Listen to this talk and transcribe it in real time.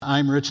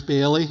I'm Rich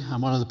Bailey.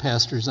 I'm one of the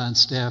pastors on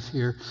staff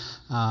here,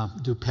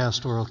 do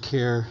pastoral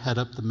care, head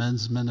up the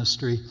men's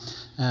ministry,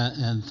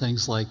 and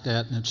things like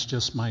that. And it's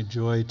just my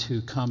joy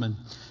to come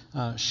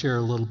and share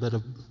a little bit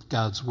of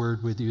God's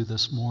Word with you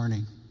this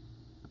morning.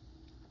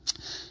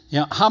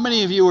 How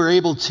many of you were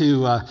able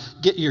to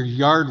get your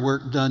yard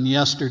work done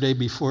yesterday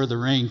before the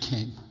rain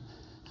came?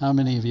 How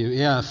many of you?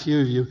 Yeah, a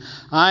few of you.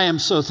 I am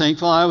so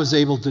thankful I was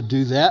able to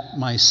do that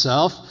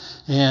myself,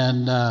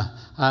 and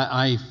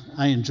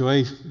I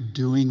enjoy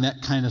doing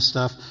that kind of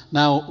stuff.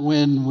 Now,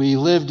 when we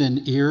lived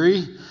in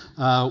Erie,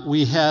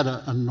 we had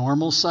a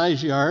normal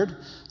size yard.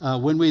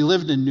 When we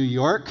lived in New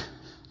York,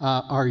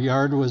 our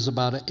yard was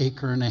about 1.5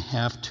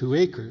 acres, 2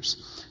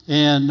 acres.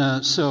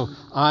 And so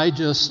I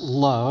just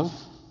love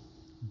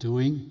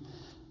doing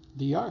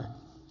the yard.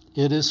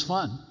 It is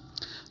fun.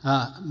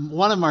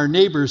 One of our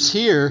neighbors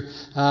here,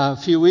 a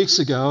few weeks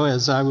ago,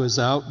 as I was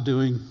out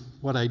doing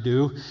what I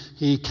do,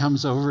 he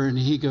comes over and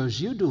he goes,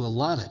 "You do a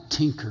lot of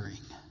tinkering."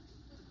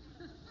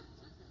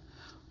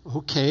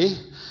 Okay.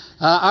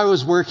 I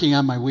was working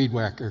on my weed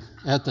whacker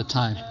at the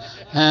time.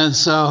 And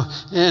so,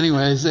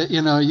 anyways,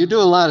 you do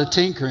a lot of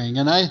tinkering.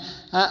 And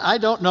I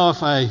don't know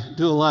if I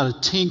do a lot of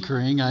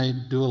tinkering. I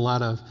do a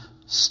lot of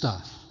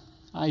stuff.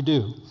 I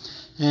do.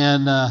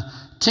 And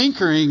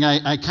tinkering,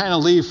 I kind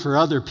of leave for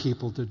other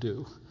people to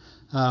do.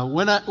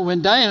 When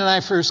Diane and I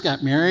first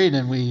got married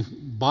and we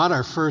bought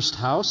our first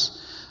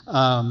house,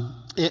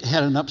 it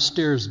had an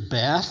upstairs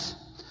bath.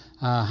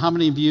 How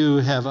many of you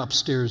have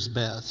upstairs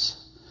baths?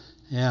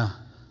 Yeah.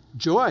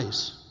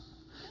 Joy's.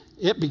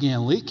 It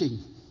began leaking.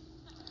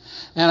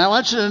 And I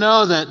want you to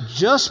know that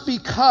just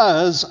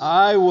because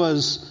I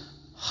was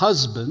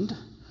husband,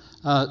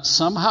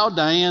 somehow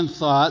Diane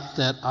thought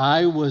that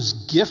I was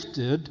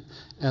gifted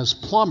as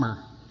plumber.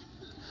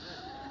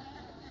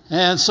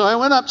 And so I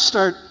went up to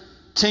start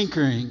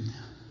tinkering,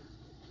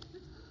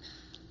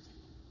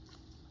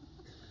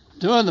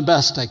 doing the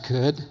best I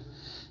could.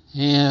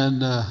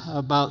 And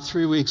about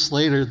 3 weeks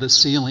later, the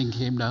ceiling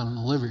came down in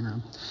the living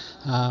room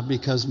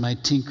because my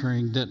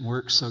tinkering didn't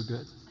work so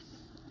good.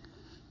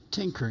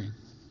 Tinkering.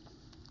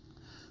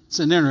 It's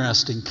an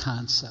interesting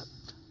concept,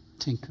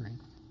 tinkering.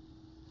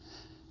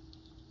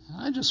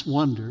 I just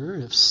wonder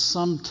if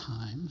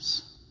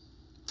sometimes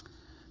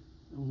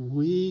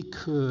we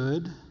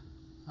could,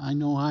 I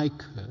know I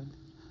could,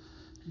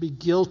 be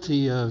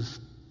guilty of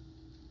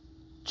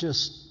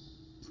just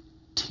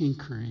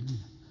tinkering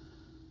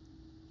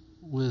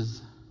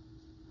with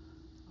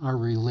our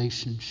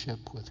relationship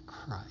with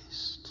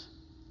Christ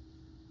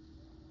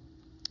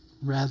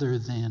rather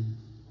than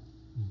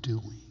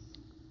doing.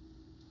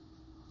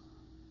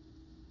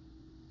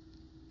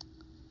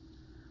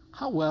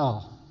 How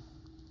well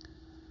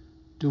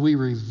do we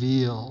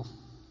reveal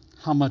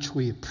how much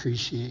we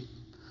appreciate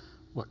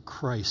what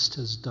Christ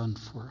has done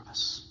for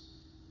us?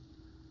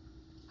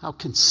 How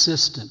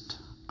consistent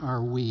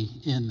are we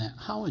in that?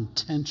 How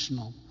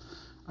intentional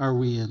are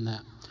we in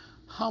that?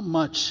 How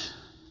much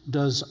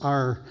does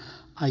our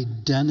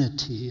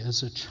identity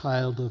as a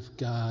child of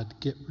God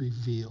get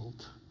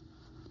revealed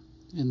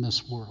in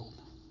this world?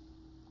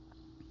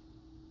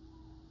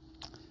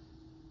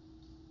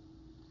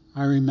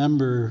 I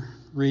remember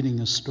reading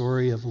a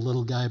story of a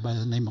little guy by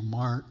the name of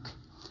Mark,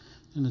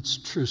 and it's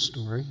a true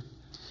story.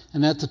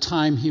 And at the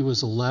time he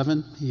was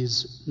 11.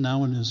 He's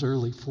now in his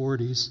early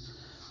 40s.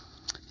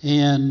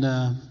 And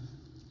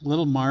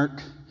little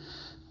Mark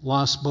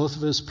lost both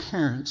of his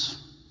parents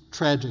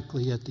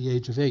tragically at the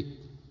age of 8.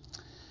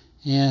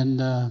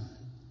 And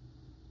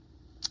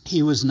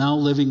he was now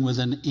living with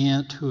an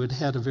aunt who had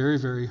had a very,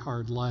 very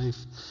hard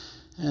life.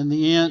 And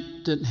the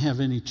aunt didn't have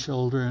any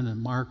children,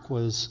 and Mark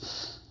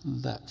was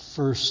that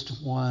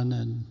first one.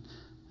 And,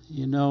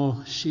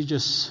 she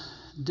just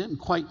didn't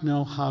quite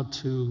know how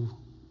to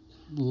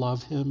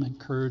love him,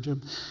 encourage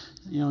him.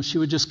 She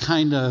would just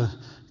kind of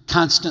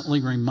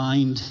constantly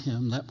remind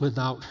him that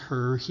without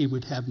her, he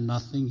would have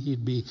nothing.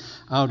 He'd be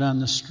out on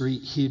the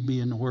street. He'd be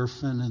an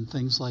orphan and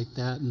things like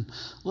that. And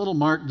little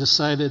Mark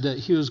decided that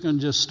he was going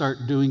to just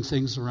start doing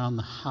things around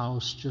the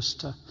house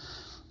just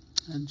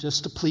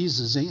to please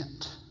his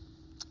aunt.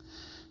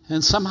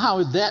 And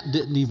somehow that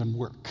didn't even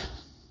work.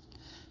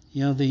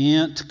 The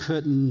aunt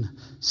couldn't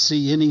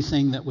see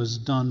anything that was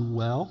done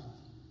well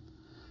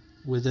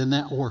within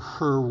that or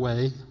her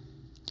way.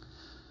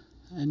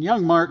 And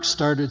young Mark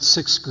started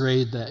 6th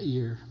grade that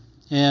year.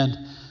 And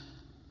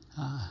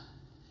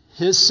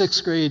his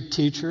 6th grade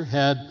teacher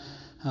had,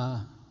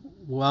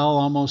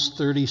 almost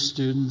 30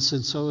 students.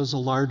 And so it was a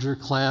larger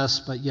class,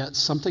 but yet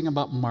something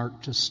about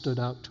Mark just stood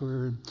out to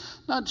her. And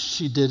not that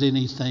she did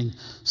anything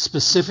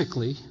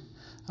specifically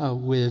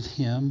with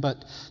him,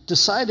 but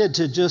decided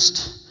to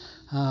just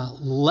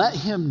let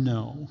him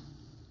know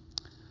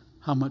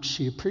how much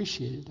she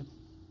appreciated him.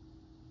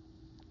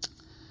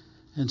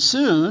 And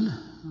soon,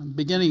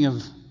 beginning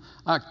of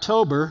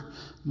October,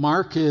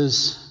 Mark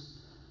is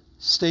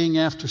staying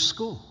after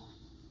school.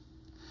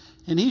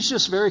 And he's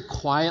just very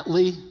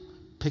quietly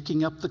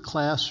picking up the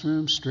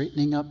classroom,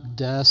 straightening up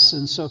desks.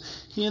 And so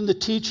he and the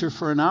teacher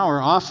for an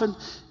hour, often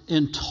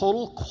in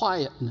total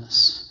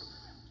quietness,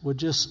 would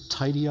just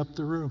tidy up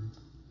the room.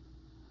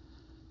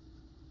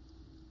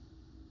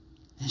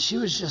 And she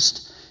was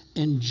just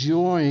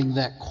enjoying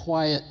that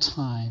quiet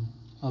time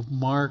of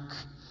Mark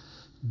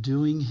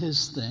doing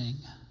his thing.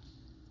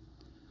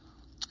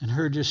 And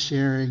her just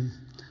sharing,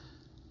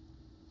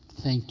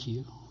 thank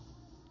you.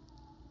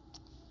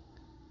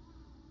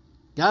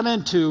 Got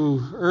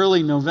into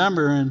early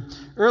November, and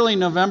early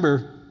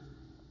November,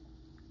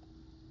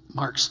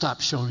 Mark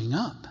stopped showing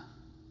up.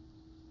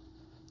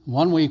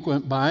 1 week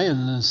went by,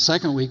 and the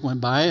second week went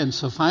by, and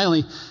so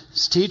finally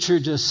his teacher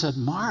just said,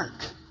 Mark,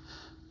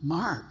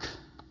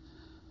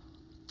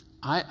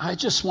 I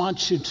just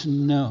want you to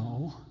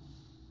know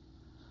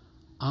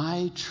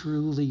I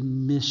truly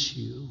miss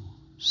you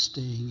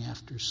staying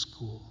after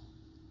school.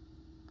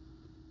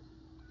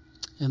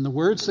 And the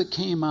words that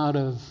came out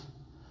of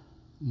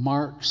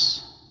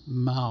Mark's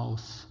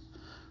mouth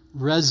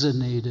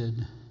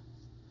resonated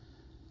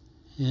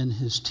in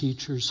his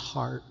teacher's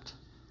heart,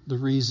 the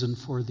reason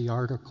for the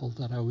article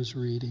that I was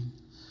reading.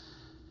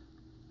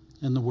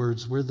 And the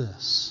words were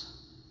this: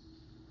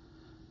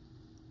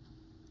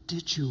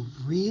 did you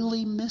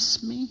really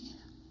miss me?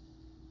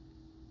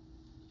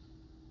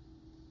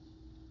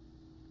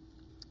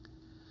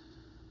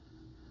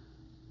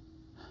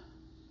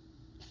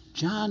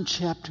 John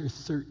chapter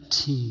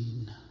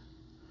 13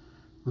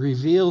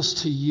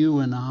 reveals to you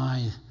and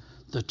I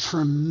the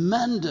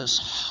tremendous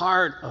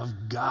heart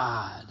of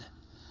God.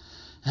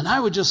 And I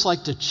would just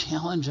like to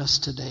challenge us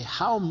today.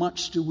 How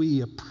much do we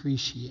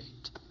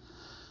appreciate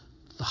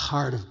the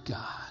heart of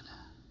God?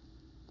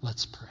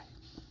 Let's pray.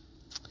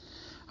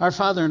 Our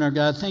Father and our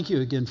God, thank you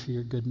again for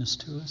your goodness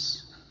to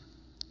us.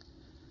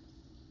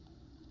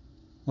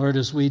 Lord,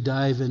 as we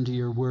dive into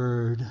your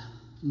word,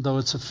 though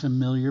it's a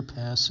familiar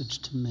passage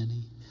to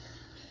many,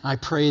 I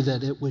pray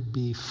that it would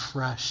be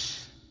fresh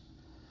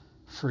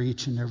for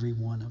each and every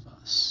one of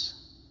us.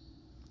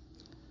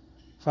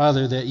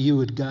 Father, that you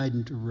would guide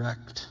and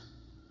direct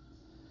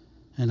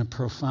in a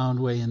profound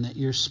way, and that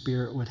your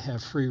Spirit would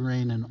have free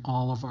reign in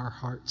all of our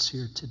hearts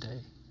here today,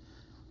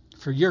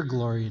 for your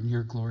glory and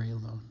your glory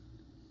alone.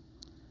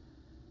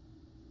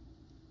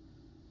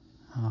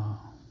 Oh,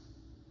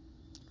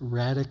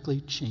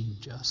 radically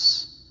change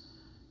us,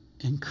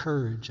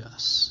 encourage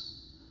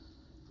us,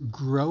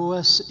 grow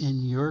us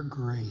in your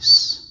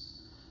grace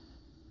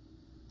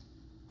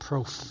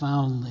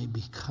profoundly,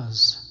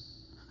 because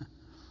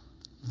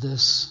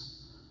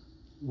this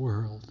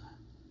world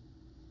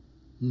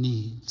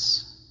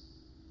needs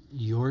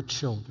your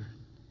children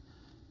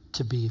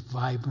to be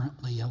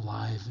vibrantly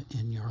alive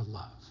in your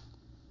love.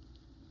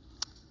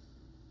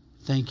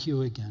 Thank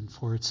you again,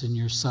 for it's in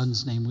your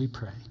Son's name we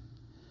pray.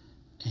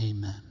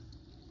 Amen.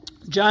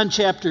 John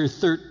chapter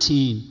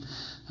 13,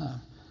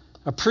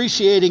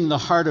 appreciating the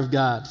heart of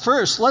God.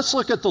 First, let's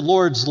look at the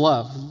Lord's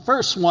love.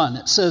 Verse 1,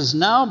 it says,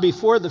 now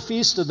before the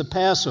feast of the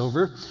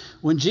Passover,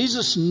 when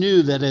Jesus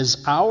knew that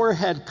his hour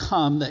had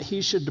come that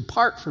he should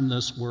depart from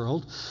this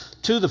world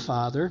to the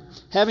Father,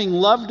 having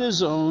loved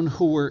his own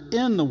who were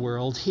in the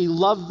world, he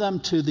loved them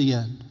to the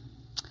end.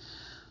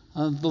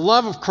 The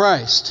love of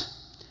Christ.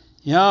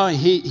 You know,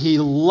 he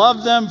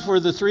loved them for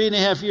the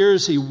 3.5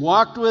 years. He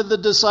walked with the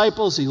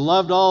disciples. He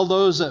loved all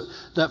those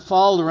that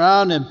followed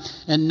around him.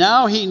 And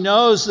now he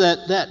knows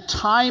that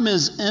time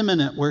is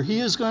imminent where he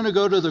is going to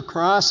go to the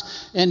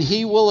cross and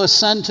he will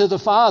ascend to the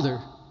Father.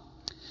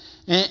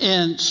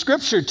 And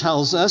Scripture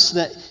tells us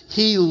that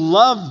he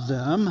loved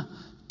them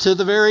to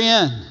the very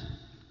end.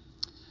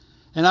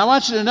 And I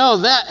want you to know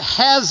that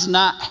has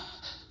not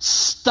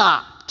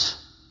stopped.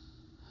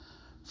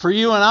 For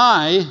you and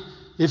I,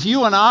 if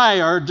you and I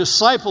are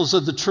disciples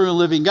of the true and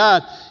living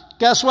God,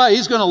 guess what?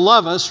 He's going to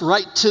love us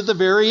right to the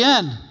very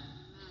end.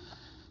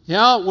 You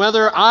know,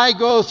 whether I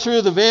go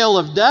through the veil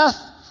of death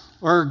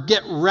or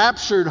get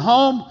raptured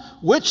home,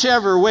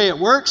 whichever way it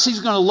works, he's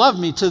going to love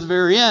me to the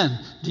very end.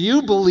 Do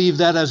you believe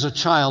that as a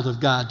child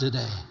of God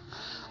today?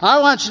 I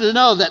want you to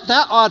know that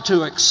ought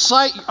to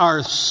excite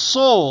our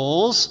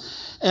souls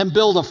and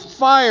build a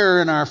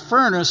fire in our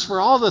furnace for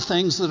all the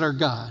things that are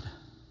God.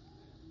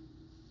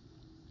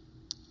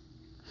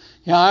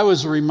 You know, I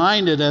was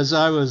reminded as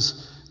I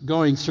was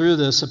going through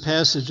this, a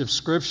passage of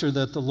Scripture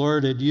that the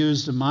Lord had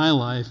used in my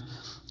life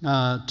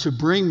to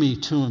bring me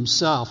to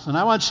himself. And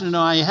I want you to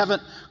know I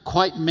haven't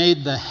quite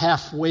made the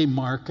halfway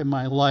mark in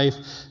my life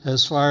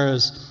as far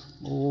as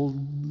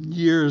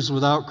years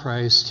without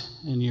Christ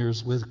and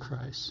years with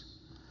Christ.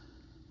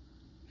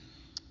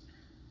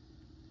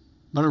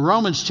 But in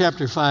Romans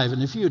chapter 5,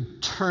 and if you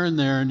would turn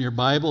there in your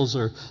Bibles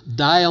or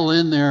dial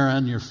in there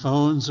on your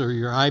phones or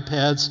your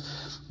iPads,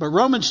 but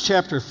Romans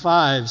chapter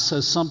 5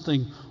 says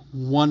something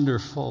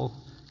wonderful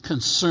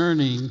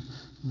concerning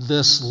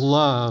this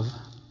love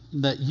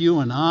that you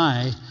and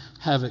I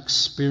have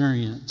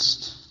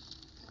experienced.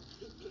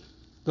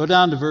 Go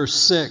down to verse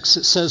 6.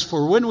 It says,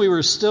 for when we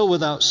were still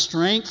without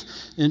strength,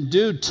 in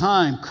due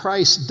time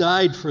Christ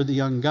died for the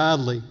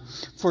ungodly.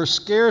 For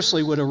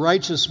scarcely would a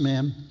righteous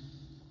man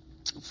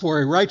For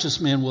a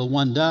righteous man will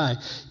one die,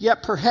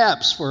 yet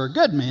perhaps for a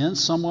good man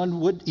someone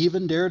would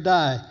even dare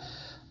die.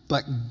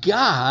 But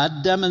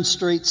God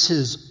demonstrates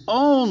his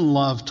own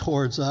love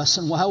towards us,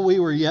 and while we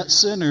were yet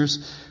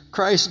sinners,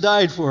 Christ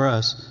died for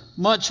us.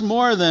 Much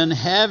more than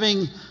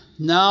having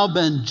now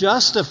been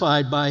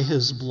justified by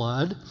his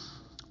blood,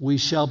 we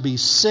shall be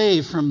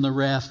saved from the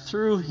wrath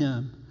through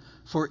him.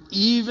 For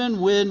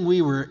even when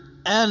we were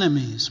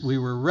enemies, we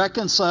were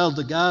reconciled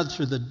to God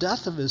through the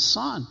death of his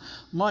Son.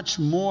 Much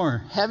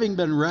more, having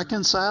been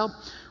reconciled,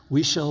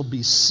 we shall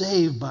be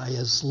saved by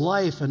his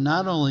life. And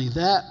not only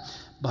that,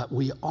 but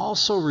we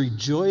also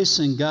rejoice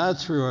in God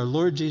through our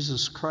Lord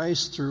Jesus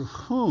Christ, through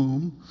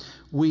whom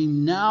we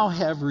now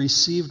have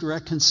received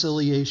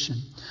reconciliation.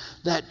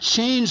 That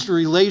changed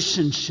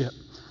relationship.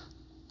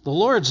 The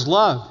Lord's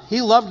love.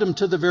 He loved them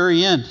to the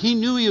very end. He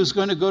knew he was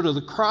going to go to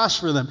the cross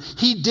for them.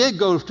 He did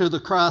go to the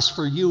cross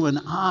for you and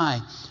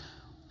I.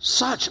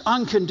 Such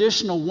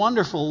unconditional,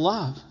 wonderful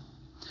love.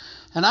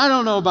 And I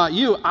don't know about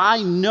you.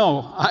 I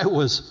know I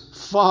was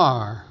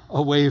far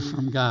away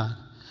from God.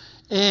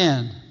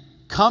 And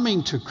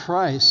coming to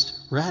Christ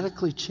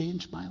radically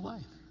changed my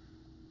life.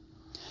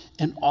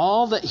 And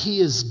all that he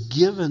has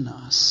given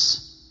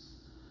us,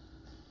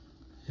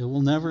 it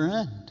will never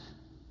end.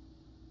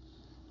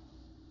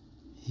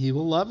 He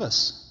will love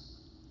us.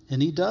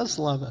 And he does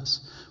love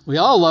us. We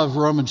all love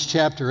Romans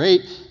chapter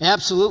 8.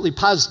 Absolutely,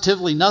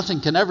 positively,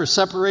 nothing can ever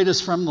separate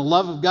us from the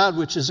love of God,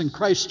 which is in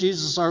Christ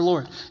Jesus our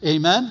Lord.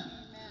 Amen? Amen.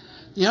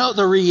 You know,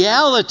 the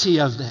reality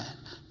of that.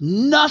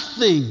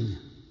 Nothing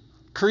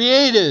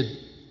created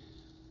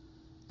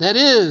that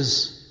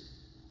is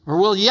or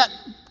will yet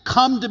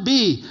come to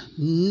be,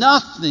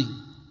 nothing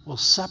will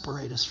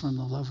separate us from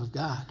the love of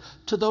God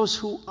to those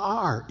who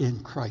are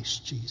in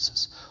Christ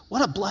Jesus.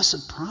 What a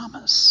blessed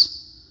promise.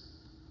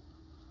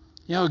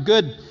 You know, a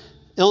good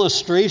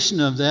illustration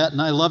of that,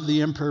 and I love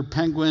the emperor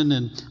penguin,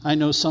 and I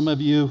know some of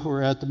you who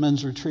are at the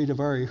men's retreat have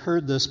already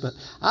heard this, but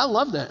I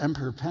love that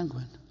emperor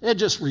penguin. It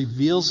just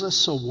reveals us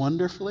so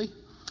wonderfully.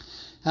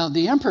 Now,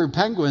 the emperor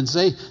penguins,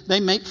 they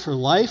mate for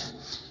life,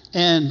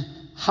 and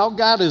how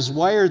God has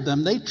wired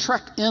them, they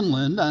trek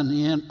inland on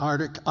the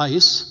Antarctic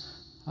ice,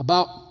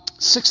 about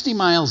 60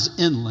 miles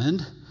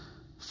inland,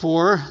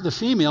 for the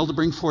female to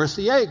bring forth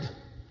the egg.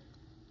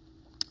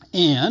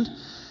 And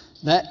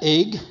that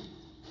egg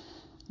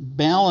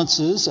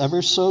balances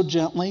ever so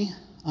gently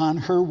on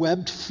her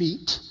webbed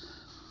feet,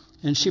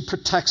 and she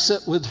protects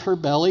it with her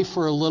belly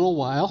for a little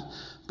while.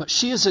 But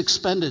she has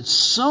expended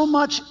so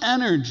much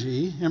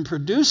energy in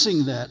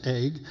producing that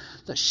egg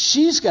that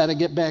she's got to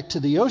get back to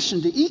the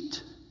ocean to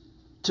eat,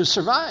 to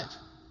survive.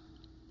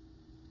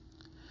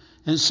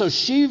 And so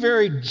she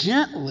very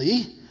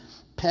gently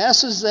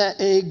passes that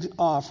egg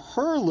off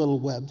her little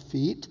webbed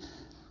feet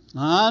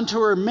onto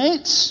her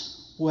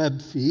mate's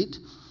webbed feet,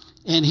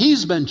 and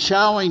he's been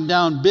chowing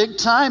down big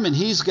time, and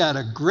he's got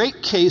a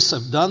great case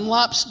of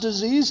Dunlop's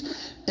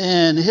disease,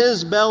 and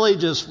his belly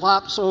just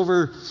flops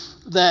over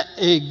that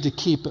egg to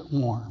keep it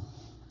warm.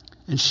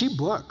 And she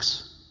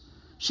books.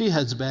 She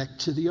heads back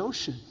to the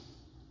ocean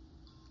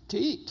to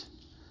eat,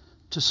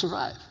 to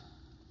survive.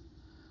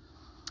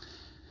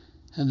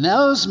 And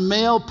those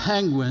male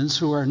penguins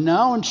who are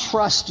now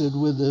entrusted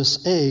with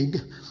this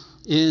egg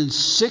in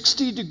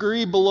 60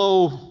 degree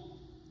below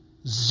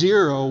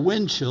zero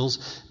wind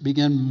chills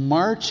begin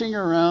marching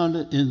around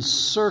in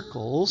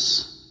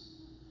circles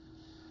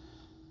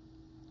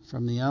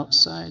from the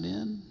outside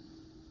in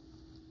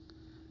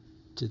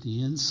to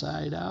the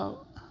inside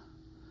out,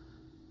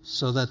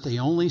 so that they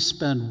only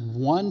spend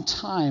one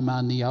time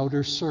on the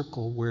outer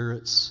circle where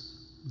it's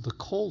the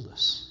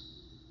coldest.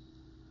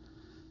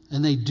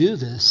 And they do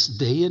this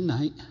day and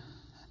night,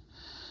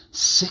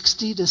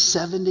 60 to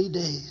 70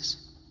 days.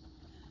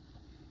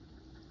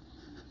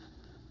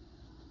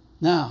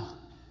 Now,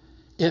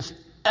 if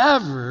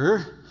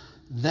ever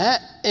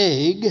that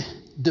egg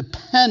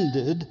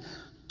depended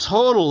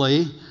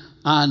totally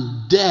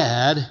on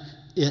Dad,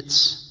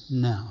 it's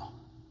now.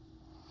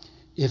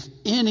 If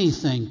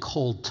anything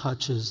cold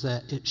touches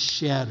that, it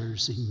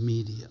shatters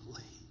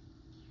immediately.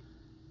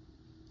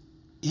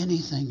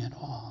 Anything at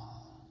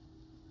all.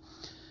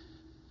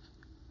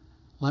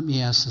 Let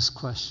me ask this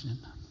question.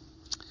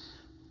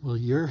 Will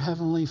your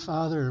Heavenly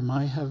Father or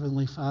my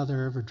Heavenly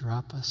Father ever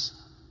drop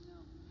us?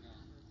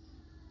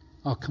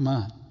 Oh, come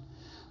on.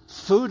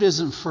 Food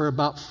isn't for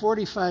about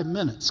 45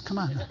 minutes. Come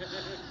on.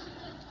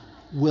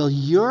 Will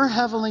your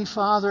Heavenly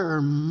Father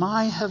or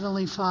my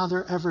Heavenly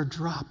Father ever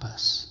drop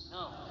us?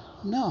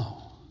 No.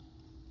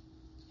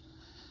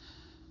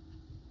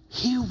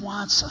 He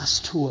wants us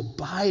to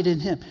abide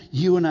in Him.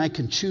 You and I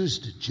can choose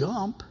to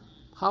jump.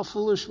 How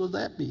foolish would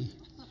that be?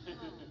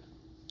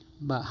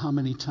 But how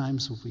many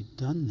times have we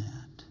done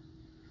that?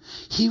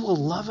 He will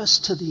love us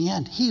to the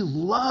end. He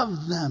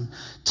loved them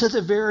to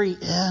the very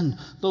end.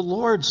 The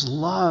Lord's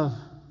love.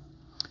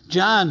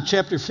 John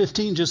chapter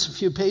 15, just a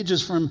few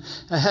pages from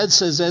ahead,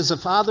 says, as the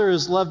Father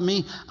has loved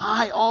me,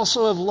 I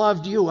also have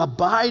loved you.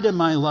 Abide in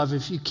my love.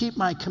 If you keep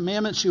my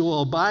commandments, you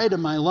will abide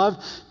in my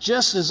love,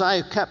 just as I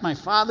have kept my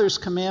Father's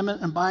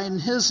commandment and abide in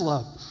His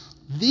love.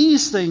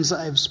 These things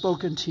I have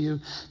spoken to you,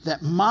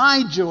 that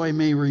my joy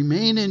may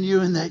remain in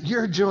you and that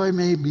your joy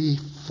may be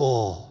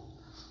full.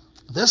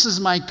 This is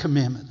my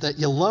commandment, that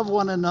you love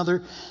one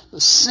another the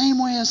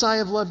same way as I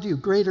have loved you.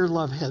 Greater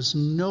love has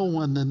no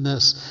one than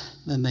this,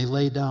 than they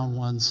lay down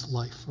one's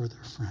life for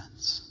their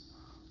friends.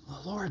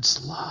 The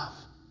Lord's love.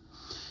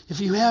 If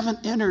you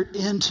haven't entered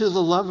into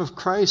the love of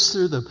Christ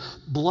through the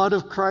blood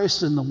of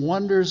Christ and the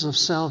wonders of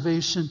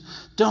salvation,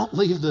 don't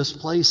leave this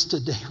place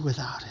today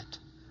without it.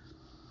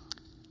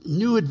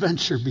 New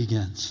adventure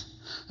begins,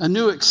 a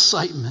new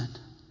excitement,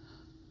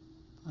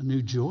 a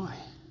new joy,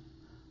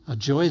 a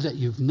joy that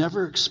you've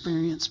never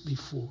experienced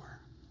before.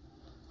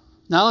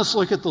 Now let's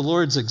look at the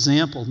Lord's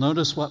example.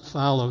 Notice what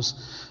follows,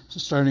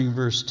 starting in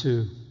verse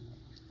 2.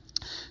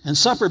 And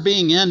supper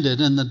being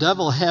ended, and the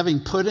devil having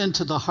put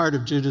into the heart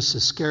of Judas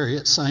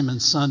Iscariot,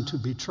 Simon's son, to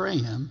betray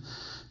him,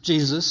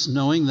 Jesus,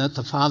 knowing that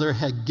the Father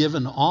had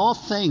given all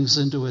things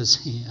into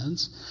his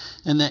hands,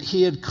 and that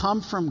he had come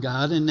from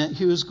God, and that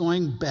he was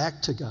going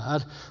back to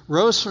God,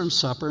 rose from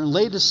supper and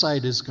laid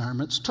aside his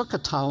garments, took a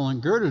towel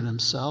and girded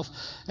himself.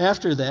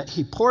 After that,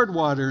 he poured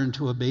water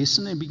into a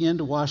basin and began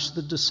to wash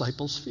the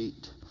disciples'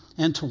 feet,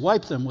 and to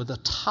wipe them with a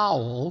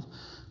towel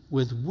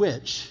with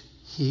which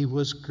he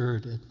was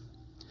girded.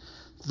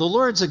 The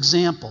Lord's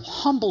example,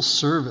 humble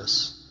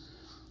service.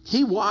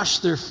 He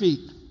washed their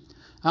feet.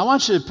 I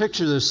want you to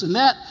picture this. In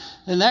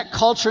that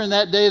culture in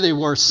that day, they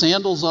wore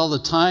sandals all the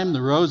time.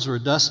 The roads were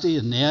dusty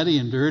and natty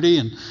and dirty.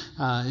 And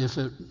if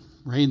it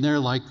rained there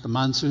like the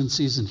monsoon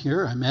season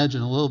here, I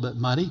imagine a little bit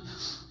muddy.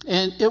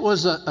 And it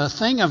was a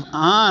thing of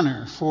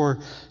honor for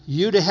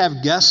you to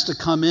have guests to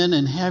come in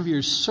and have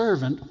your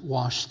servant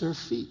wash their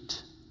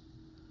feet.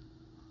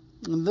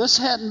 And this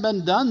hadn't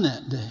been done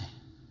that day.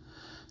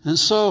 And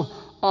so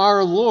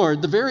our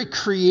Lord, the very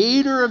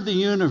creator of the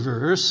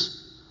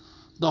universe,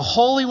 the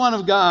Holy One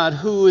of God,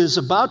 who is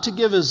about to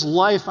give his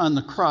life on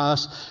the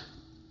cross,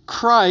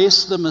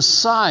 Christ, the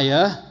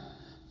Messiah,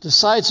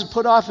 decides to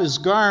put off his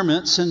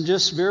garments and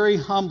just very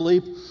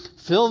humbly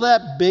fill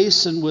that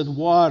basin with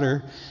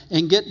water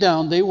and get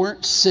down. They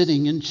weren't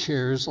sitting in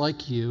chairs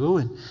like you.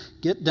 And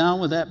get down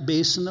with that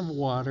basin of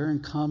water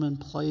and come and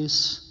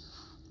place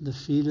the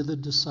feet of the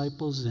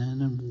disciples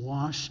in and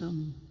wash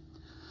them.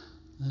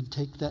 Then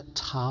take that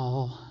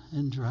towel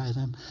and dry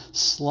them.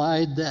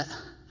 Slide that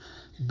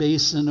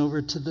basin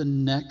over to the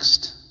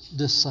next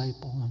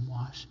disciple and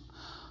wash them.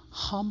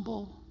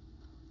 Humble,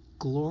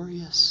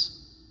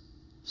 glorious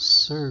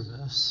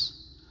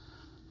service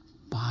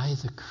by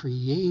the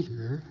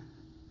Creator,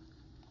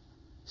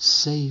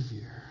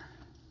 Savior.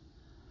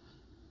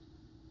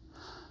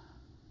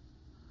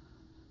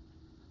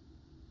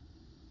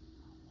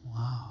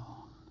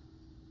 Wow.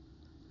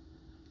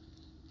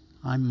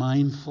 I'm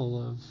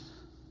mindful of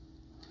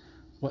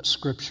what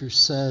Scripture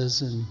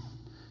says in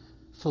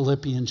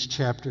Philippians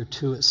chapter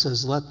 2. It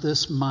says, "Let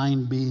this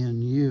mind be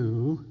in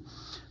you,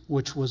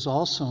 which was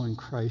also in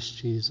Christ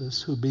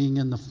Jesus, who being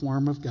in the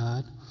form of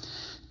God,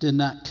 did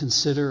not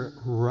consider it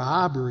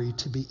robbery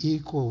to be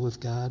equal with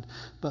God,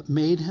 but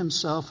made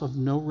himself of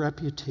no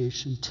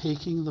reputation,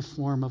 taking the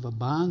form of a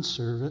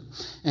bondservant,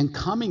 and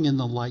coming in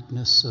the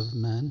likeness of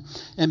men,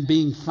 and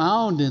being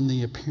found in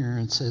the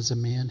appearance as a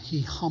man,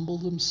 he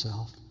humbled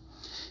himself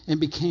and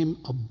became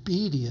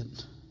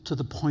obedient to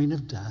the point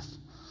of death,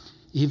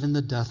 even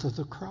the death of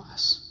the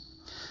cross.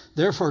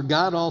 Therefore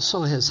God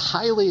also has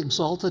highly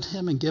exalted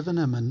him and given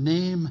him a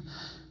name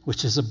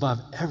which is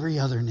above every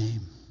other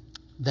name,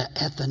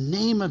 that at the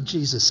name of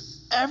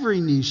Jesus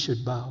every knee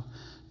should bow,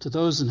 to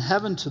those in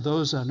heaven, to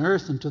those on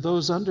earth, and to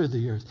those under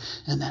the earth,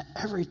 and that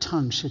every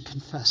tongue should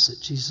confess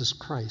that Jesus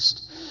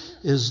Christ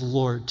is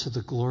Lord, to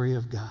the glory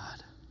of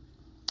God."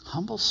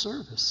 Humble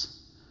service.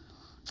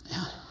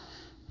 Yeah.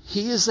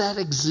 He is that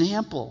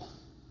example.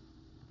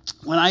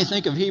 When I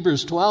think of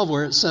Hebrews 12,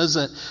 where it says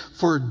that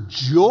for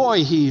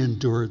joy he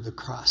endured the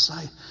cross,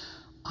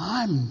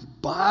 I'm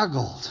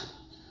boggled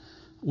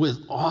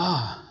with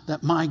awe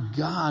that my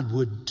God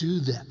would do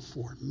that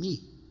for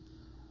me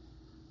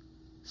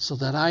so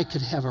that I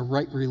could have a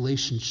right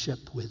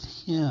relationship with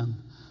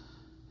him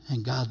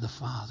and God the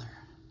Father.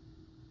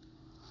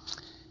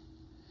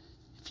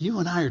 If you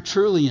and I are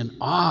truly in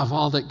awe of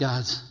all that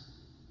God's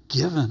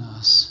given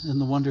us in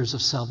the wonders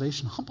of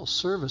salvation, humble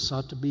service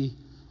ought to be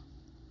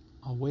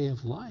a way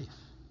of life.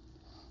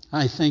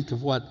 I think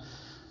of what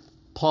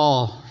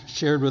Paul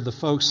shared with the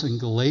folks in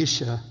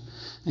Galatia.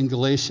 In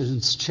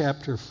Galatians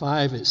chapter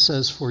 5, it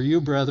says, "For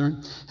you,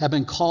 brethren, have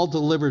been called to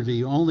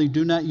liberty. Only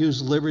do not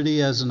use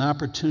liberty as an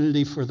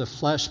opportunity for the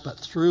flesh, but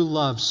through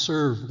love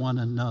serve one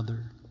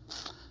another."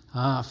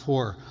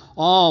 For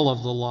all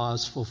of the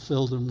laws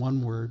fulfilled in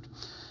one word,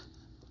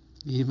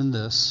 even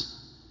this,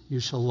 you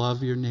shall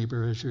love your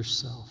neighbor as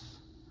yourself.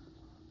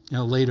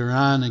 Later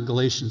on in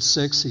Galatians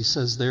 6, he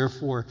says,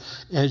 "Therefore,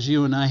 as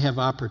you and I have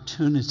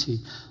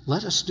opportunity,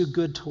 let us do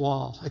good to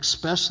all,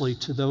 especially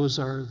to those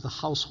who are the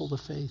household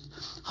of faith."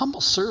 Humble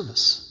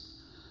service,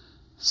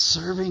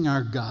 serving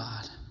our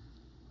God,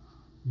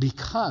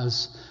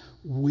 because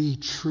we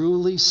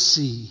truly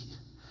see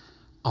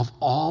of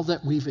all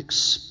that we've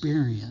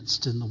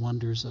experienced in the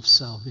wonders of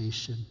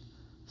salvation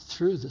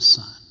through the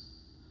Son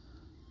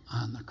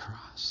on the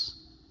cross.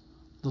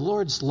 The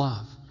Lord's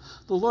love,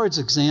 the Lord's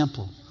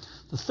example.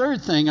 The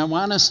third thing I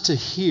want us to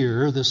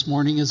hear this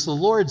morning is the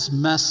Lord's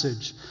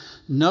message.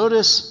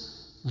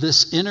 Notice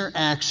this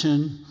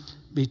interaction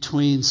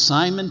between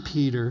Simon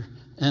Peter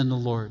and the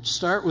Lord.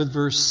 Start with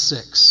verse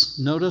 6.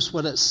 Notice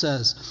what it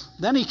says.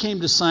 Then he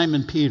came to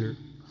Simon Peter,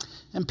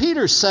 and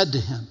Peter said to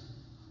him,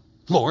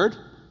 Lord,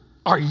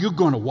 are you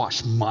going to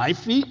wash my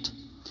feet?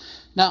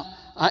 Now,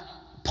 I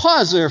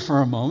pause there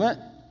for a moment.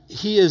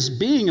 He is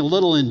being a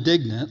little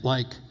indignant,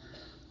 like,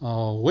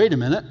 oh, wait a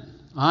minute.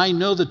 I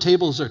know the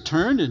tables are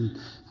turned, and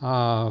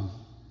are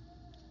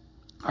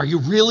you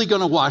really going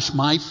to wash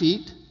my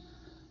feet?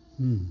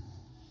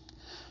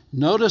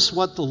 Notice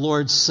what the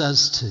Lord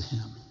says to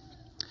him.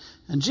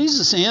 And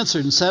Jesus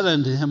answered and said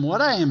unto him,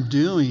 What I am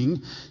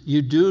doing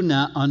you do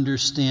not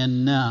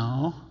understand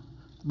now,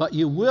 but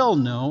you will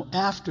know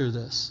after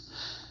this.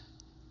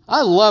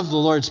 I love the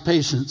Lord's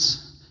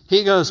patience.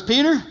 He goes,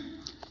 Peter,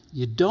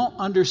 you don't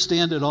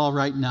understand it all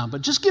right now,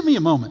 but just give me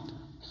a moment.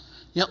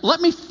 Let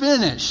me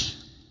finish.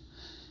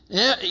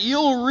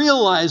 You'll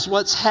realize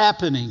what's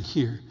happening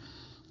here.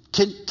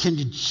 Can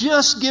you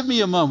just give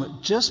me a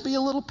moment? Just be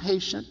a little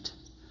patient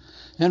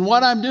in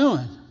what I'm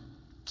doing.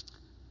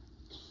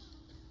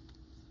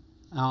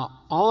 Now,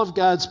 all of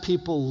God's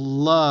people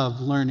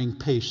love learning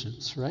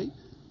patience, right?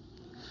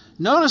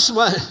 Notice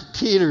what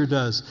Peter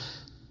does.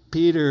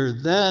 Peter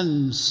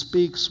then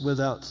speaks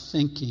without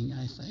thinking,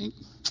 I think.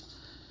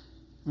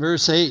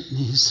 Verse 8,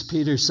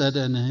 Peter said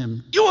unto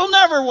him, You will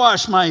never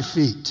wash my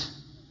feet.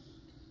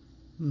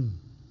 And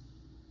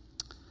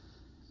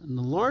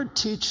the Lord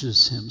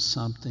teaches him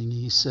something.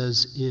 He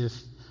says, If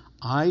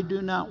I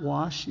do not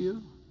wash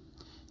you,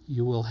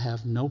 you will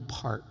have no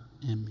part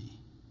in me.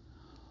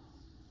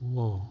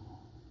 Whoa.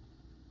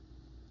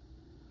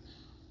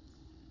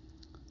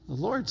 The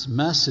Lord's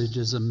message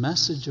is a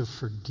message of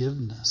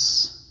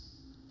forgiveness.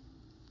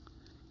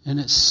 And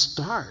it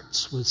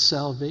starts with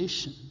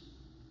salvation.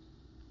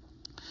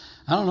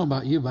 I don't know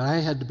about you, but I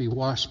had to be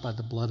washed by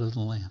the blood of the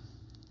Lamb.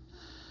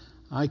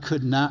 I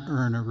could not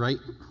earn a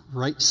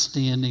right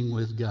standing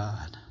with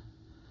God.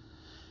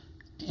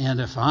 And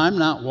if I'm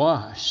not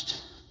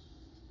washed,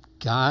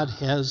 God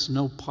has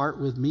no part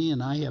with me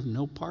and I have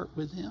no part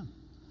with him.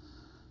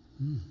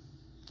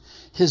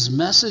 His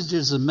message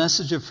is a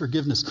message of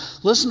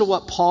forgiveness. Listen to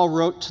what Paul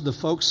wrote to the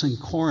folks in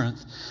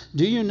Corinth.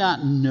 Do you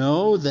not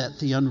know that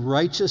the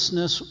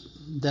unrighteousness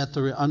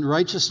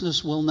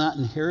will not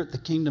inherit the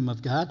kingdom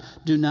of God?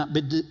 Do not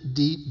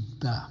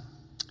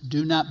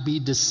be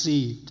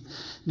deceived.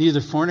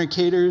 Neither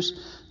fornicators,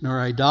 nor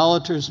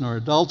idolaters, nor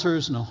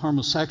adulterers, nor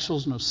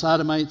homosexuals, nor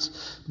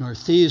sodomites, nor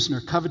thieves,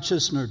 nor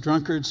covetous, nor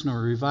drunkards,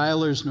 nor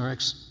revilers, nor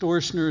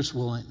extortioners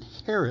will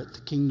inherit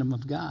the kingdom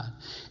of God.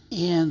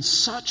 And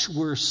such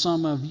were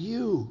some of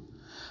you.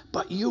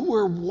 But you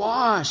were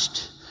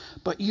washed,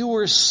 but you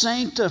were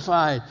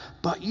sanctified,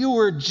 but you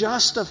were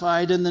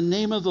justified in the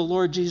name of the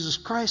Lord Jesus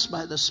Christ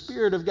by the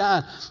Spirit of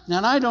God.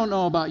 Now, I don't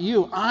know about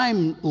you.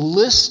 I'm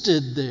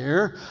listed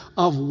there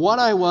of what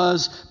I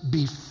was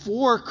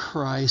before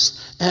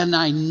Christ, and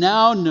I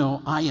now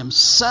know I am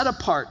set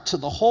apart to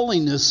the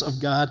holiness of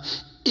God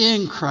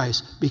in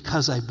Christ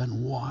because I've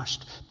been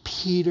washed.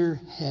 Peter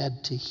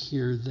had to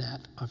hear that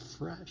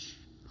afresh.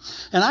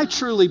 And I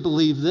truly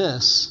believe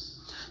this.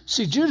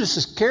 See, Judas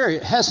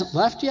Iscariot hasn't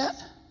left yet.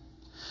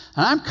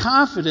 And I'm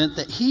confident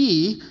that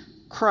he,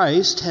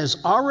 Christ,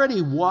 has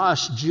already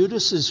washed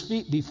Judas's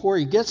feet before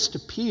he gets to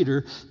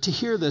Peter to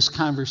hear this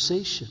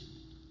conversation.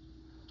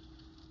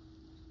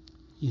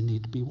 You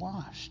need to be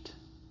washed.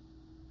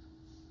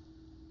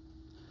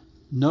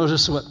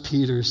 Notice what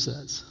Peter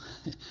says.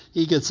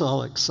 He gets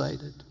all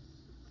excited.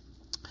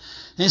 And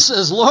he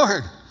says,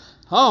 Lord,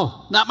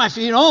 not my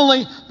feet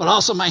only, but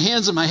also my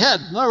hands and my head.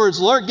 In other words,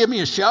 Lord, give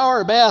me a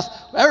shower, a bath,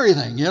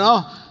 everything,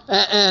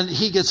 And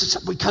he gets,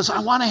 because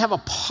I want to have a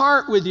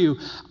part with you.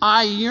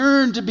 I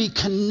yearn to be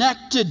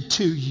connected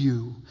to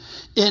you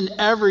in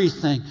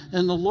everything.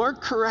 And the Lord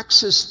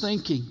corrects his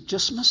thinking,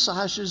 just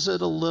massages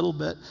it a little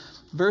bit.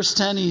 Verse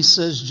 10, he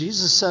says,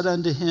 Jesus said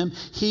unto him,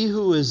 He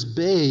who is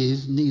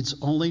bathed needs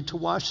only to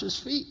wash his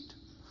feet,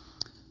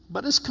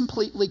 but is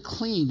completely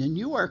clean. And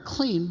you are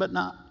clean, but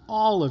not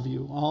all of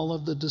you, all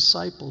of the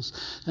disciples.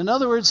 In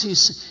other words,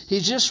 he's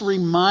just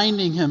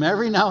reminding him.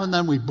 Every now and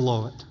then we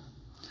blow it.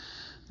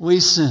 We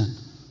sin.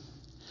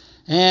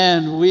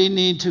 And we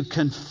need to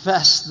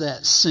confess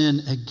that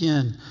sin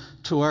again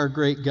to our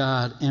great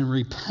God and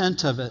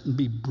repent of it and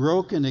be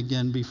broken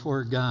again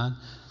before God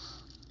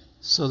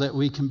so that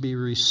we can be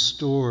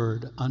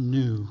restored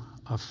anew,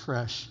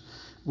 afresh.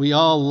 We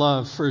all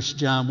love 1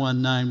 John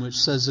 1:9, which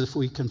says if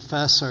we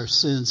confess our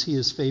sins, he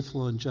is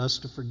faithful and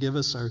just to forgive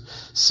us our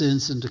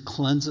sins and to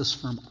cleanse us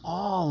from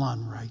all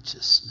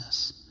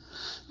unrighteousness.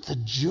 The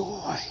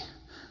joy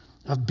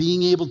of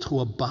being able to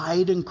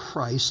abide in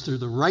Christ through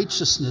the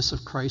righteousness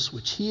of Christ,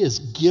 which he has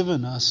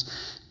given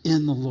us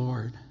in the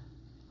Lord.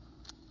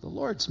 The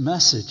Lord's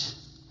message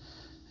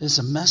is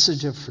a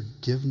message of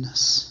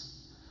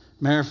forgiveness.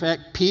 Matter of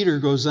fact, Peter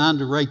goes on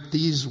to write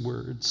these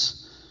words.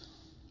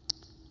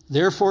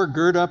 Therefore,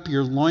 gird up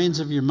your loins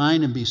of your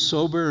mind and be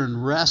sober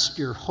and rest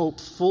your hope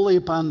fully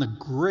upon the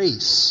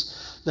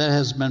grace that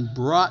has been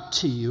brought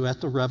to you at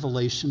the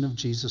revelation of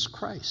Jesus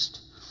Christ.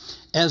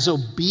 As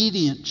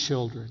obedient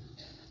children,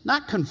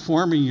 not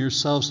conforming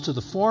yourselves to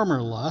the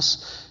former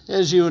lusts,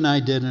 as you and I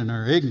did in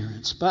our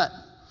ignorance, but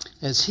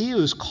as he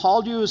who has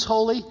called you is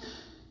holy,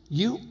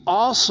 you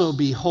also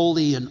be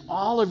holy in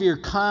all of your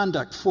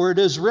conduct, for it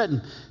is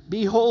written,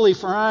 be holy,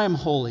 for I am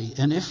holy.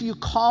 And if you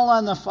call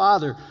on the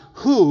Father,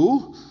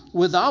 who,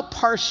 without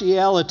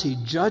partiality,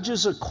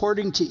 judges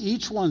according to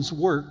each one's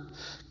work,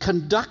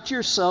 conduct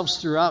yourselves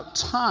throughout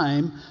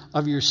time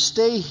of your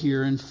stay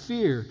here in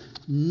fear,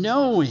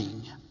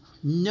 knowing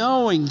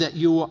that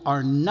you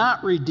are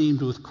not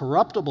redeemed with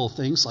corruptible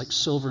things like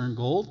silver and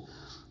gold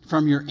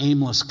from your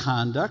aimless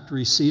conduct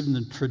received in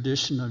the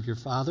tradition of your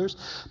fathers,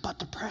 but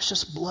the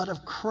precious blood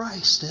of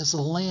Christ as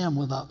a lamb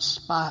without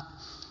spot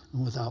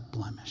and without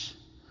blemish.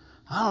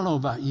 I don't know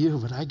about you,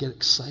 but I get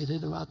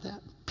excited about that.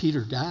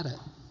 Peter got it.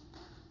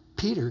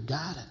 Peter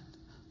got it.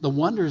 The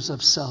wonders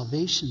of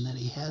salvation that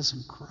he has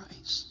in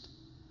Christ.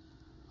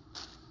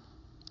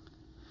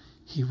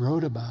 He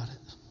wrote about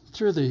it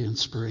through the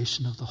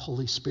inspiration of the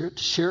Holy Spirit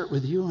to share it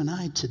with you and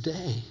I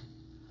today.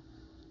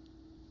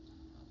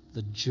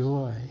 The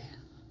joy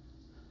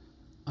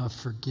of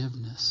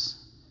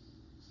forgiveness.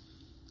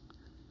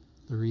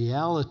 The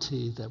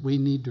reality that we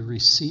need to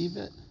receive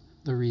it.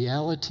 The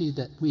reality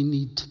that we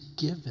need to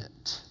give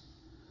it.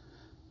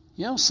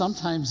 You know,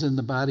 sometimes in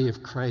the body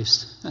of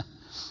Christ,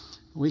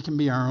 we can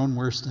be our own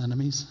worst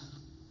enemies.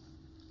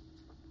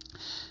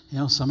 You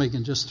know, somebody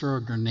can just throw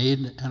a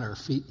grenade at our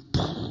feet.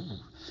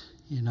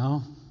 You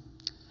know,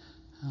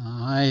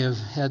 I have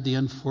had the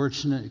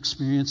unfortunate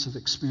experience of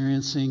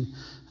experiencing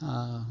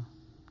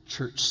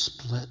church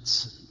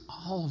splits and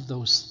all of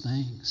those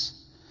things.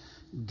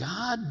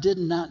 God did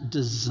not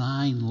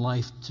design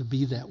life to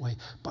be that way,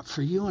 but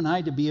for you and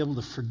I to be able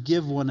to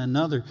forgive one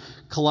another.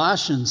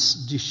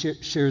 Colossians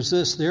shares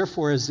this,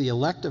 therefore, as the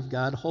elect of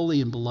God,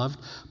 holy and beloved,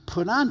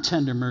 put on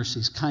tender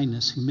mercies,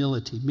 kindness,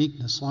 humility,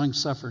 meekness,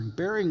 long-suffering,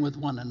 bearing with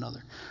one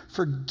another,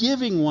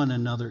 forgiving one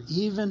another,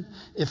 even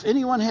if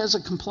anyone has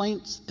a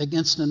complaint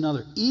against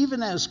another,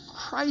 even as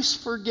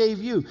Christ forgave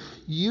you,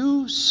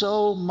 you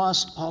so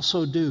must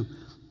also do.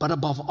 But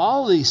above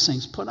all these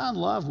things, put on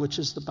love, which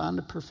is the bond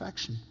of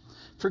perfection.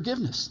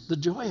 Forgiveness, the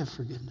joy of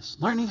forgiveness,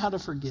 learning how to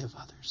forgive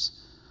others.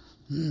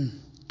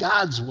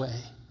 God's way,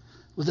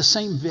 with the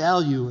same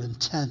value,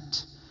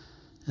 intent,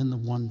 and the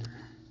wonder.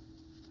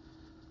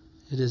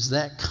 It is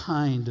that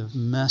kind of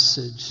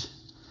message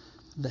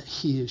that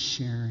he is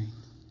sharing.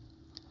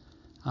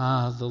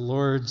 The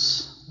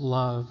Lord's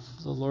love,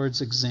 the Lord's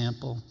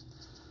example,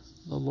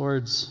 the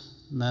Lord's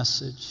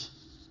message.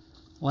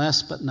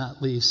 Last but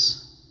not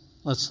least,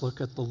 let's look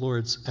at the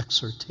Lord's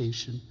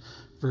exhortation,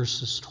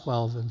 verses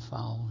 12 and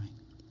following.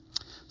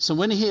 So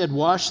when he had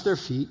washed their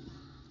feet,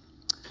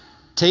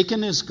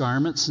 taken his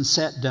garments, and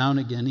sat down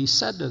again, he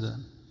said to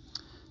them,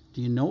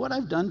 do you know what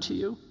I've done to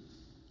you?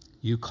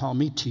 You call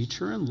me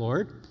teacher and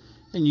Lord,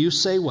 and you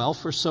say, well,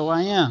 for so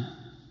I am.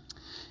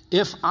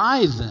 If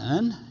I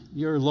then,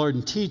 your Lord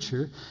and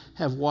teacher,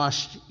 have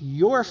washed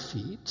your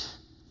feet,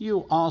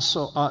 you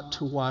also ought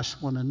to wash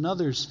one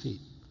another's feet.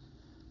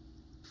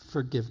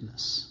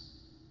 Forgiveness.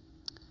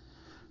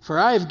 For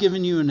I have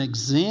given you an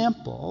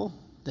example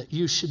that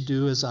you should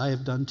do as I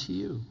have done to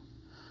you.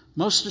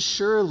 Most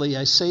assuredly,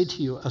 I say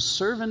to you, a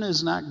servant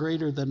is not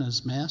greater than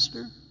his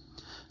master,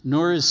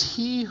 nor is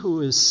he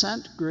who is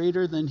sent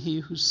greater than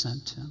he who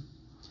sent him.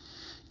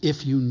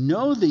 If you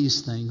know these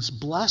things,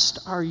 blessed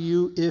are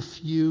you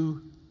if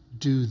you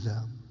do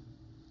them.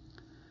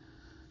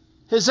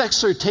 His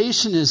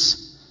exhortation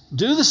is,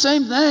 do the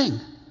same thing.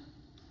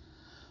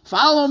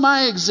 Follow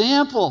my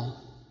example.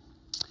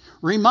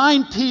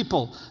 Remind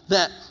people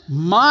that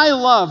my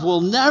love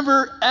will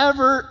never,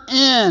 ever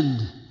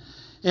end.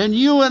 And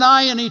you and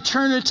I in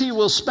eternity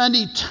will spend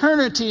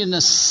eternity in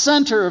the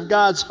center of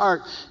God's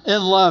heart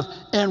in love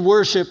and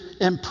worship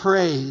and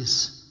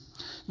praise.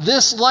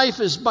 This life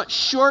is but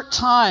short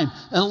time,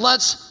 and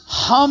let's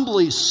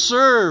humbly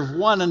serve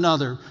one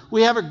another.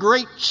 We have a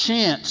great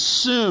chance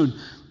soon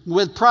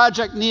with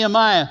Project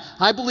Nehemiah.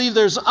 I believe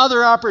there's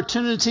other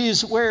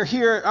opportunities where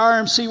here at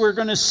RMC we're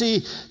going to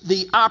see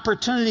the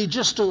opportunity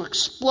just to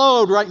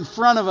explode right in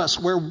front of us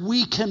where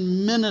we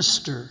can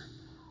minister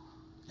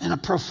in a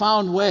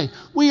profound way.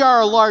 We are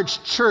a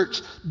large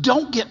church.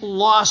 Don't get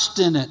lost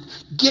in it.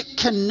 Get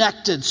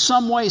connected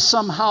some way,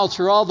 somehow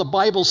through all the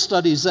Bible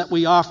studies that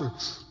we offer,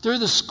 through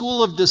the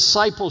School of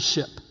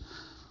Discipleship,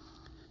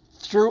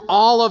 through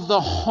all of the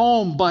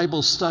home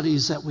Bible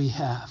studies that we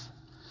have.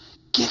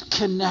 Get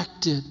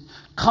connected.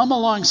 Come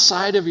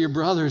alongside of your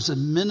brothers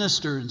and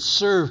minister and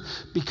serve,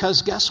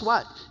 because guess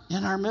what?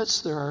 In our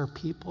midst there are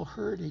people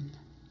hurting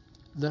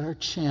that are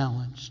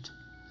challenged,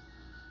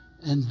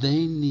 and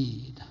they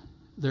need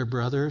their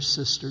brother or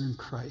sister in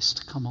Christ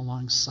to come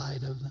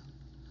alongside of them.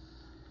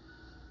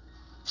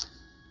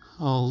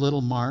 Oh, little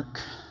Mark.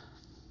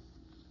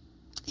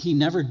 He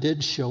never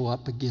did show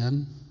up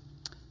again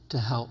to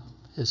help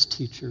his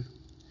teacher.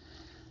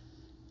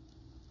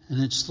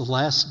 And it's the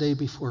last day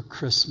before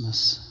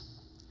Christmas.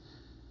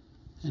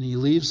 And he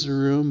leaves the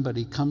room, but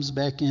he comes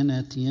back in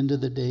at the end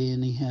of the day,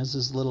 and he has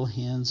his little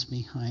hands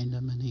behind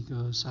him, and he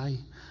goes, I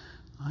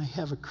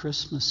have a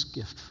Christmas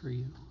gift for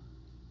you.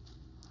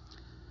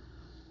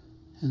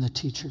 And the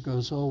teacher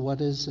goes, oh,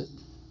 what is it?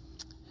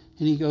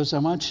 And he goes, I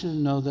want you to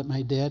know that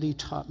my daddy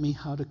taught me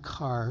how to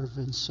carve,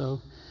 and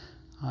so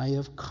I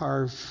have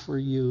carved for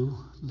you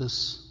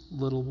this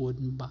little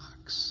wooden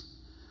box.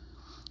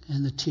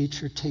 And the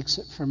teacher takes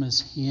it from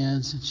his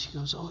hands, and she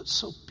goes, oh, it's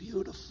so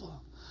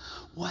beautiful.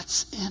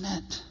 What's in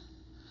it?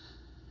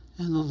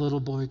 And the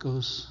little boy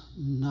goes,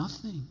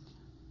 nothing.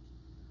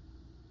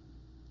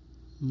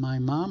 My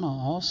mama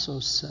also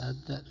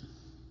said that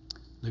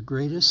the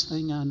greatest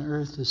thing on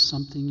earth is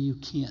something you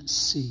can't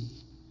see.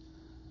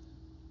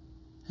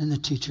 And the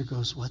teacher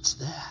goes, what's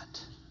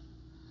that?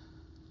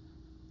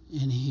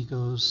 And he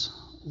goes,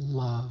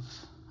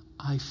 love.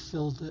 I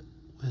filled it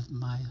with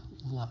my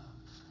love.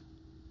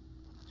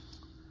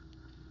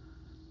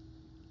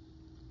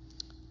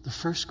 The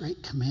first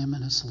great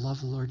commandment is to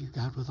love the Lord your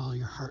God with all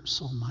your heart,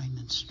 soul, mind,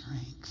 and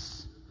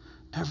strength.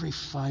 Every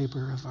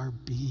fiber of our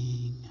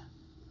being.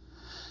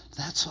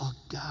 That's all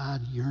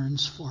God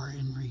yearns for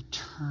in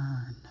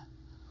return.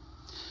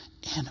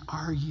 And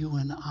are you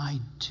and I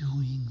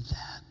doing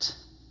that?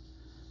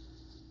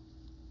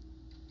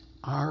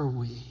 Are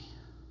we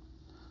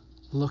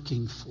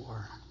looking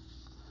for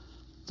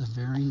the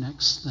very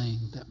next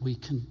thing that we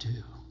can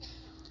do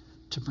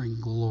to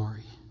bring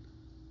glory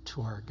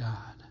to our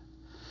God?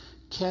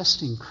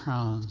 Casting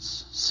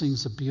Crowns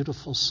sings a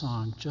beautiful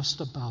song just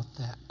about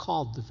that,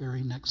 called The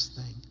Very Next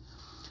Thing.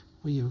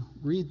 Will you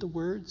read the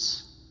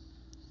words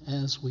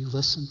as we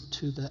listen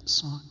to that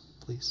song,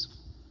 please?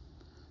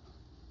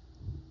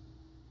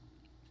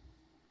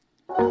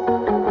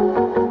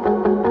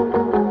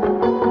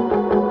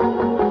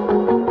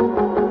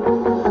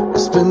 I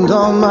spend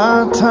all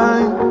my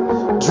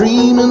time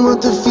dreaming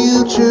what the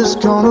future's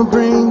gonna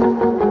bring.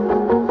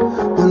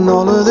 When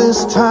all of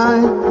this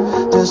time,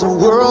 there's a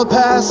world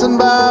passing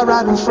by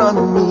right in front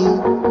of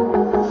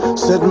me.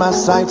 Set my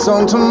sights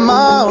on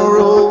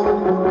tomorrow.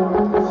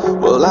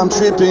 Well, I'm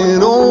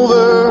tripping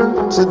over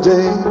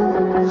today.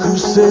 Who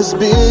says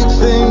big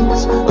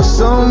things are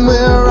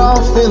somewhere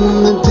off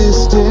in the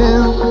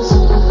distance?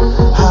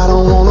 I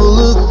don't wanna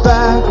look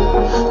back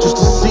just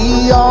to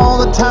see all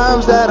the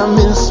times that I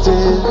missed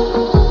it.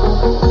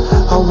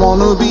 I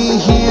wanna be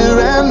here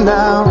and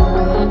now,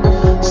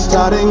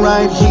 starting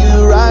right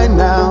here, right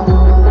now,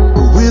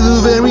 with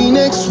the very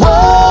next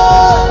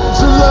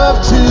words of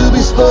love to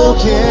be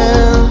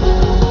spoken,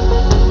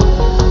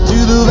 to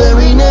the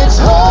very next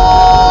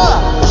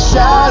heart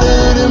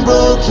shattered and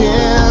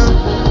broken,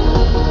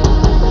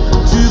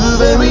 to the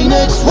very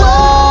next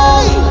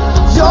way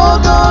you're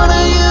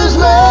gonna use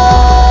me.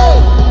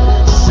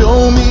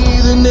 Show me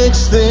the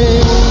next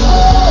thing.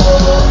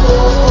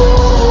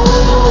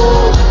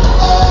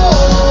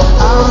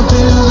 I'll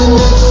do the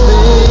next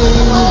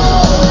thing.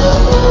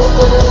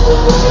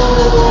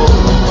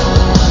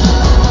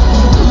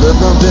 Let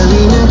my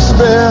very next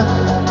breath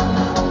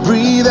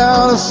breathe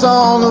out a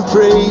song of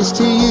praise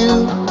to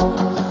you.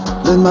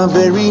 Let my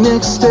very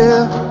next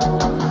step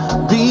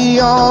be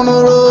on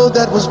a road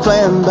that was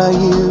planned by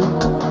you.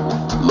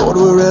 Lord,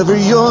 wherever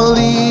you're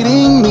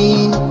leading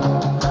me,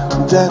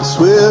 that's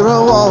where I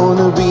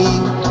wanna be.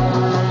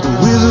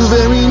 With the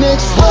very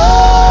next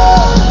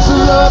words of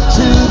love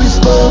to be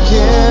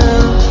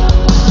spoken,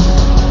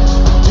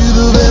 to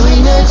the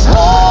very next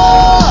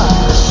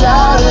heart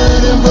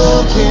shattered and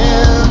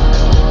broken,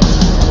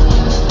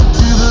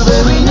 to the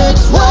very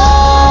next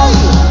way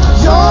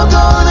you're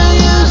gonna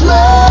use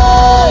me.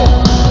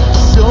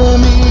 Show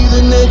me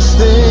the next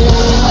thing.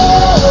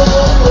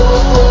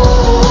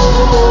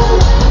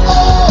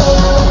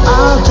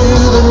 I'll do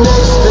the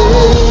next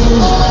thing.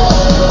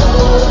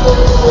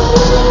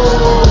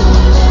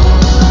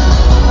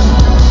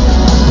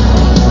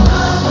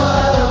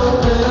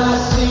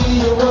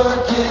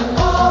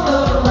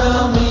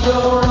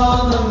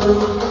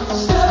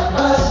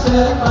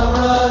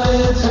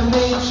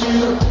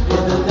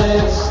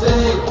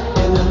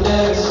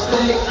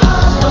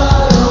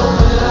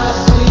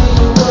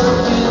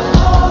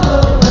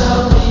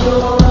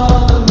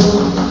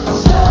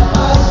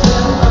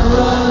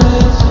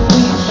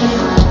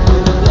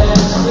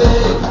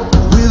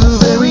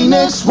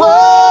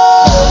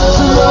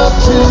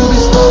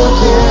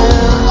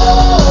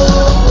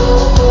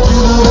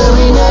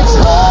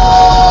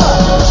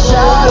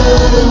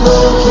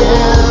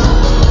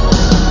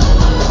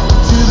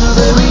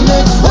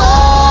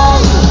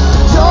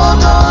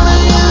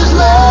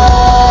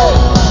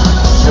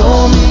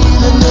 Show me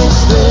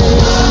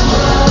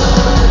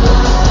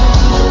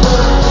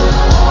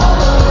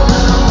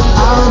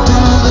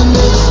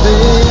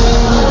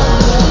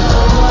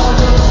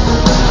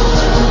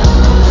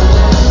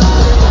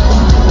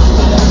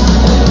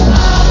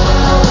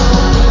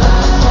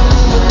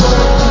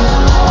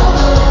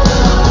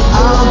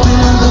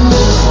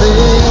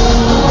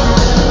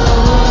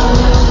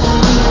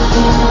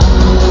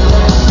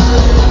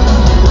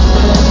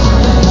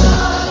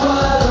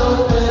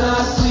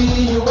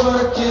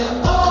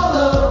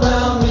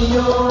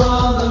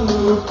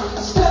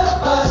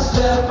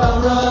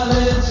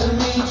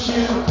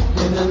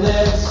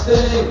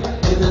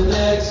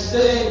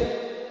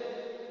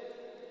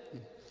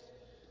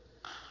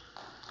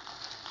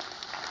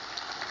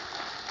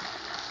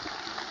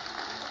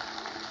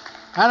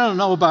I don't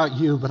know about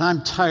you, but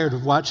I'm tired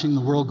of watching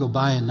the world go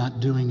by and not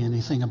doing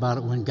anything about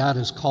it when God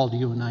has called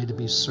you and I to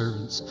be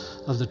servants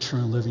of the true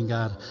and living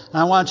God.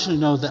 And I want you to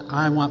know that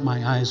I want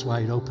my eyes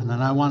wide open,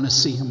 and I want to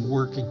see him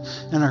working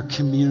in our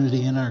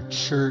community, in our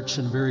church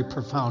in a very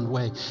profound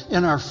way,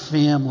 in our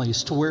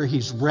families, to where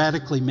he's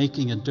radically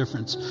making a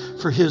difference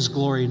for his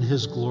glory and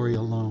his glory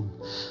alone.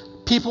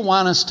 People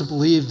want us to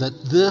believe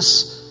that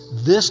this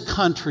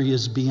country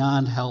is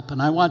beyond help,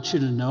 and I want you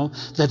to know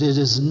that it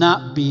is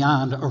not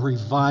beyond a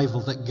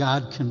revival that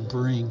God can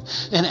bring,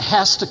 and it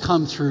has to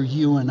come through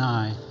you and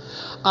I.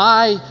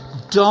 I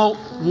don't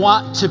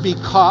want to be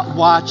caught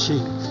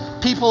watching.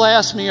 People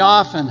ask me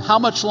often, how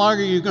much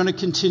longer are you going to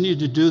continue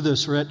to do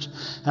this, Rich?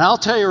 And I'll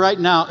tell you right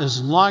now,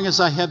 as long as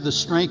I have the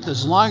strength,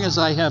 as long as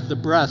I have the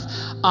breath,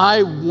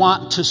 I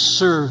want to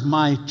serve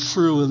my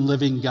true and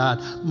living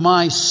God,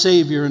 my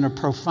Savior, in a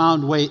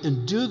profound way,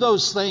 and do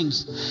those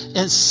things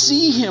and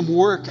see him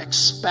work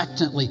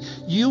expectantly.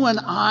 You and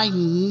I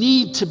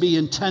need to be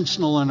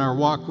intentional in our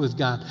walk with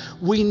God.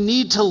 We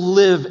need to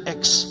live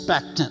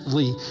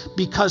expectantly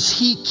because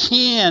he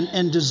can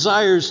and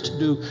desires to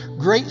do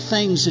great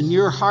things in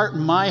your heart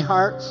and my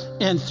heart,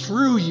 and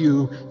through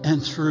you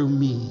and through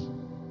me.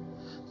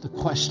 The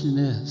question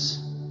is,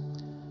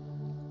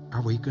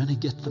 are we going to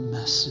get the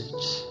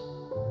message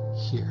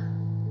here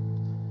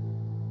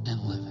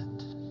and live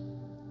it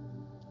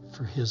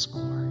for his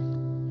glory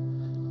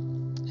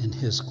and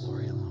his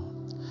glory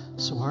alone?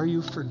 So are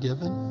you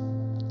forgiven?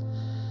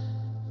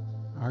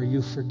 Are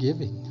you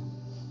forgiving?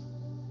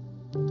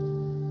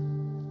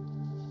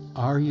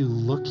 Are you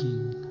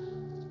looking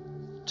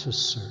to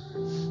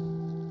serve?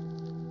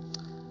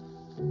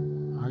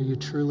 Are you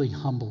truly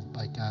humbled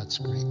by God's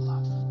great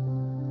love?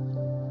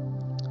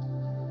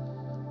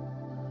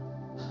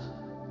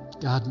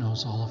 God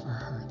knows all of our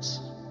hearts.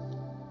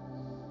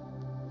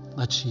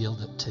 Let's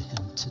yield it to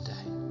him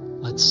today.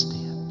 Let's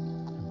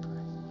stand and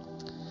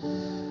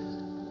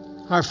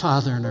pray. Our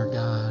Father and our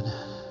God,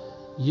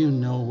 you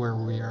know where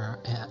we are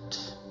at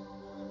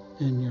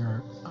in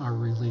our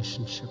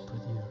relationship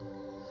with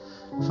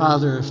you.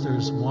 Father, if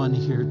there's one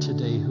here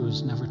today who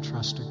has never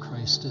trusted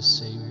Christ as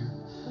Savior,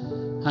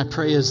 I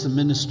pray as the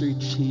ministry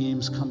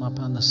teams come up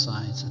on the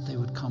sides that they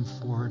would come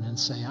forward and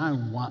say, I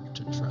want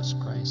to trust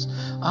Christ.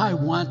 I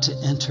want to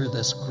enter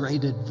this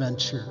great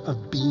adventure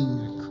of being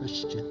a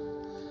Christian.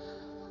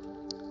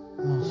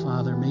 Oh,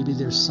 Father, maybe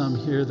there's some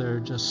here that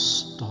are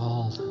just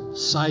stalled,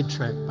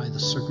 sidetracked by the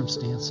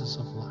circumstances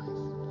of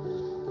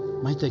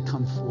life. Might they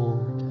come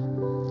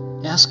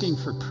forward, asking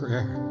for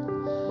prayer,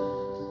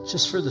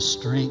 just for the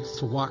strength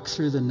to walk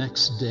through the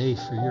next day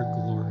for your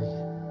glory.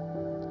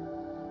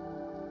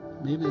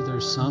 Maybe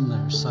there's some that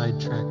are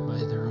sidetracked by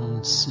their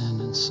own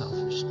sin and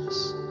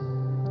selfishness.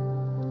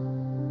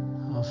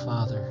 Oh,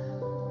 Father,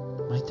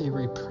 might they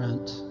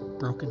repent,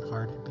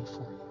 brokenhearted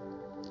before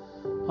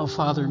you. Oh,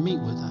 Father, meet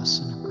with us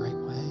in a great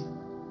way.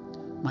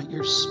 Might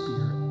your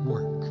Spirit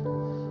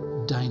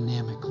work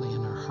dynamically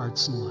in our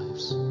hearts and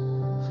lives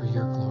for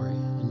your glory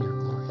and your